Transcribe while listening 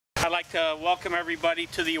I'd like to welcome everybody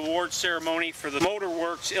to the award ceremony for the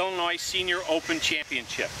Motorworks Illinois Senior Open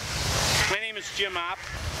Championship. My name is Jim Opp,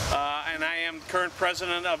 and I am current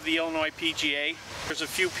president of the Illinois PGA. There's a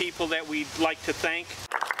few people that we'd like to thank.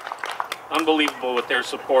 Unbelievable with their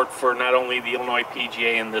support for not only the Illinois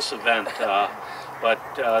PGA in this event, but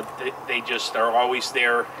they just are always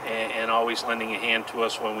there and always lending a hand to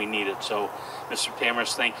us when we need it. So, Mr.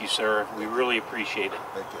 Tamris, thank you, sir. We really appreciate it.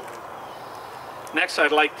 Thank you. Next,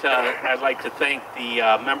 I'd like to thank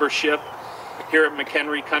the membership here at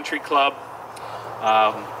McHenry Country Club.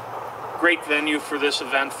 Great venue for this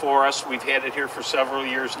event for us. We've had it here for several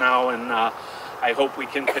years now, and I hope we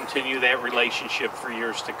can continue that relationship for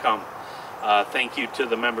years to come. Thank you to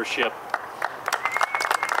the membership.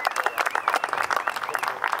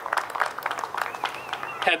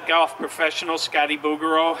 Head golf professional Scotty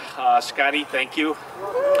Bouguereau. Scotty, thank you.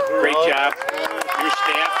 Great job. Your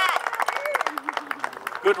staff.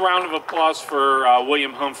 Good round of applause for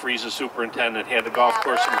William Humphreys, the superintendent. Had the golf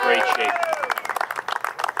course in great shape.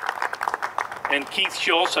 And Keith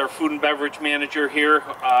Schultz, our food and beverage manager here.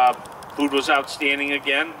 Food was outstanding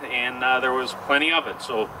again, and there was plenty of it.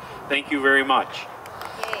 So thank you very much.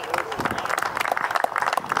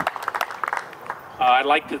 I'd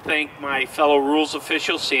like to thank my fellow rules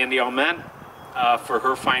official, Sandy Almen, for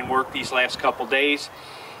her fine work these last couple days.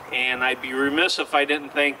 And I'd be remiss if I didn't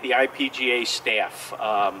thank the IPGA staff.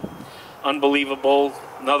 Unbelievable,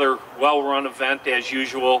 another well-run event as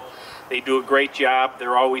usual. They do a great job.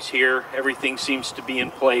 They're always here. Everything seems to be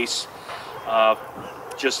in place.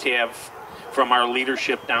 Just have from our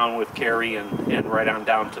leadership down with Carrie and right on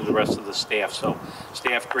down to the rest of the staff. So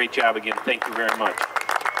staff, great job again. Thank you very much.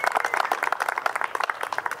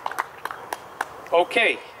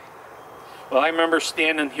 Okay. Well, I remember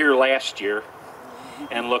standing here last year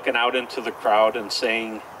and looking out into the crowd and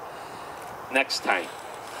saying, next time,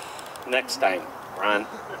 Ron.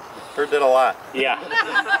 Heard that a lot. Yeah.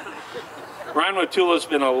 Ron Watula's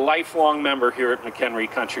been a lifelong member here at McHenry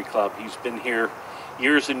Country Club. He's been here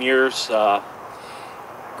years and years.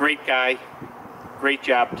 Great guy. Great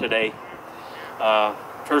job today.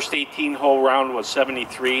 First 18-hole round was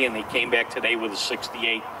 73, and he came back today with a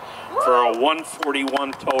 68 for a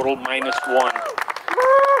 141 total, -1.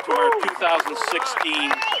 To our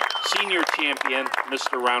 2016 senior champion,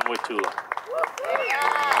 Mr. Ron Watula.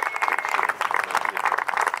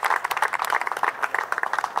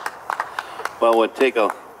 Well, it would take a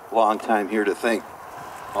long time here to thank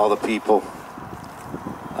all the people.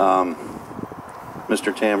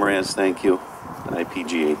 Mr. Tamraz, thank you.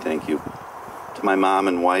 IPGA, thank you. To my mom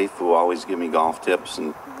and wife, who always give me golf tips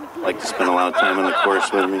and like to spend a lot of time on the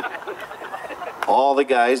course with me. All the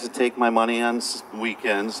guys that take my money on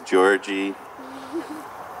weekends, Georgie,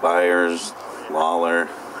 Byers, Lawler.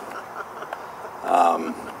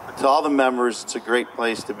 To all the members, it's a great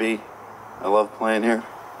place to be. I love playing here.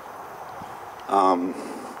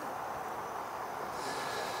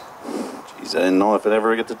 Geez, I didn't know if I'd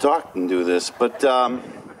ever get to talk and do this, but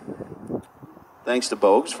thanks to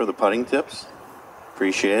Bogues for the putting tips.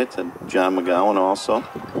 Appreciate it. And John McGowan also.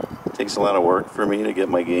 It takes a lot of work for me to get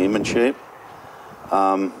my game in shape.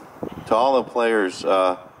 To all the players,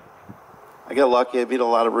 I got lucky. I beat a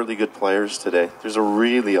lot of really good players today. There's a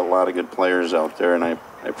lot of good players out there, and I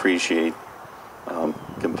appreciate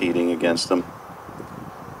competing against them.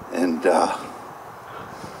 And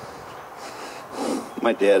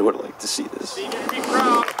my dad would like to see this.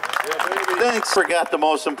 Thanks. Forgot the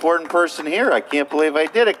most important person here. I can't believe I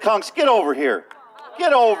did it. Kunks, get over here.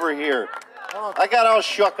 Get over here. I got all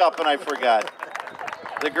shook up and I forgot.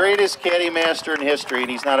 The greatest caddy master in history, and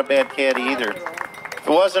he's not a bad caddy either. If it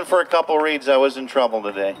wasn't for a couple reads, I was in trouble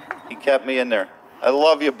today. He kept me in there. I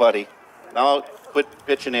love you, buddy. Now quit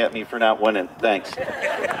bitching at me for not winning. Thanks.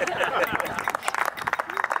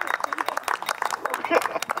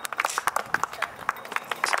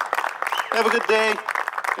 Have a good day.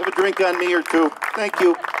 Have a drink on me or two. Thank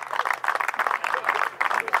you.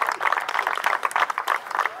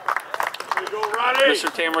 Mr.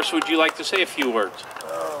 Tamris, would you like to say a few words?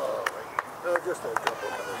 Just a couple.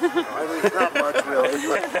 I mean, not much really.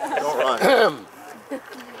 Don't run.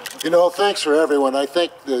 You know, thanks for everyone. I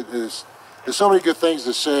think that there's so many good things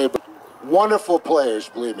to say. But wonderful players,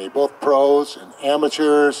 believe me, both pros and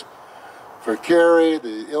amateurs. For Carrie,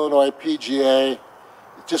 the Illinois PGA,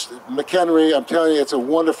 just McHenry, I'm telling you, it's a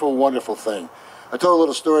wonderful, wonderful thing. I told a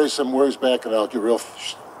little story some years back, and I'll get real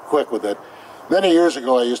quick with it. Many years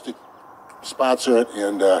ago, I used to sponsor it,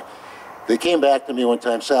 and they came back to me one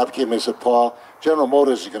time. Saab came and said, "Paul, General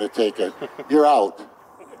Motors is going to take it. You're out."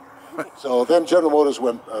 So then General Motors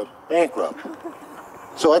went bankrupt.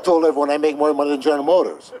 So I told everyone I make more money than General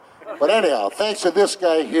Motors. But anyhow, thanks to this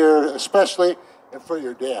guy here especially, and for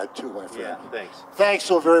your dad too, my friend. Yeah, thanks. Thanks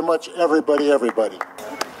so very much, everybody.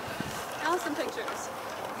 Awesome pictures.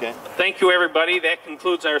 Okay. Thank you, everybody. That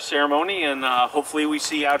concludes our ceremony, and hopefully we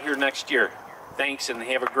see you out here next year. Thanks, and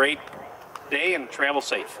have a great day and travel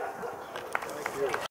safe.